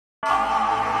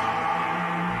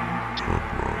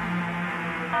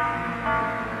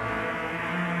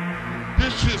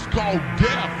shit's called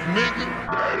death, nigga.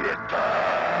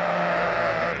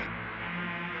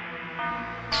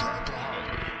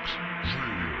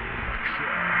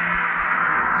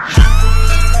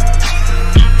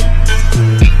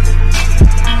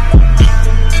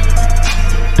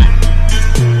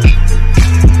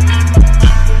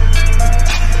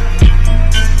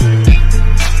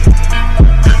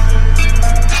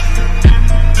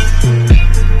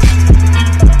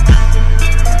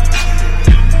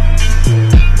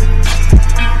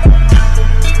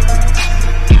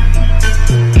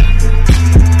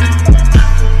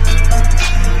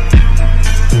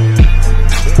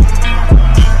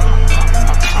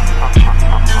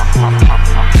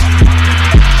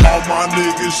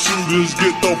 Shooters,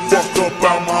 get the fuck up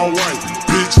out my way.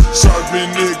 Bitch,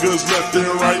 serving niggas left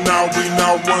and right now. We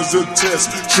now runs a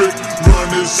test. Trick, run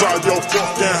inside your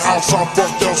fucking house. I'll fuck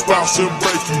your spouse and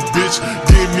break you, bitch.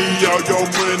 Give me all your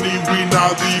money. We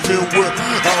not leaving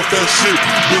without that shit.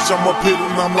 Bitch, I'm a pit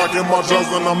and I'm locking my jaws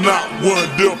and I'm not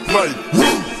one to play.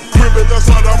 Crib it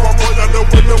outside, I'm a point out the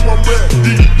window. I'm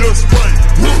ready to spray.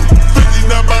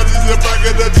 59 bodies in the back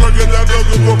of that truck and I don't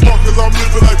give a fuck cause I'm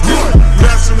living like Cotty.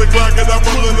 Mashing the Glock and I'm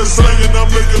pulling the slang and I'm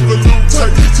looking for loot,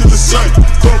 take me to the safe.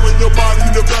 Throwing your body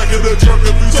in the back of the truck.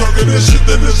 If you talking this shit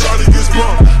then the shawty gets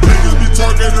bumped. Niggas be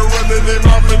talking and running their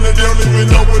mouth and they don't even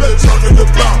know what they're talking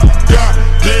about. God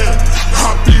damn,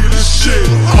 I be the shit,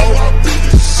 oh I be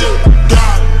the shit.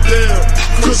 God damn,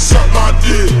 cause something I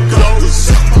did, go to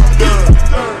something I done.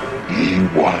 He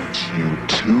wants you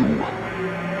too,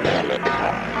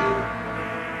 Malachi.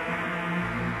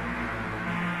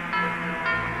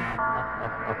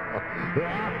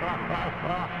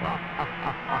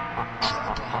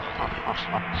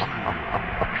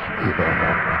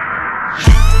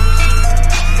 Ha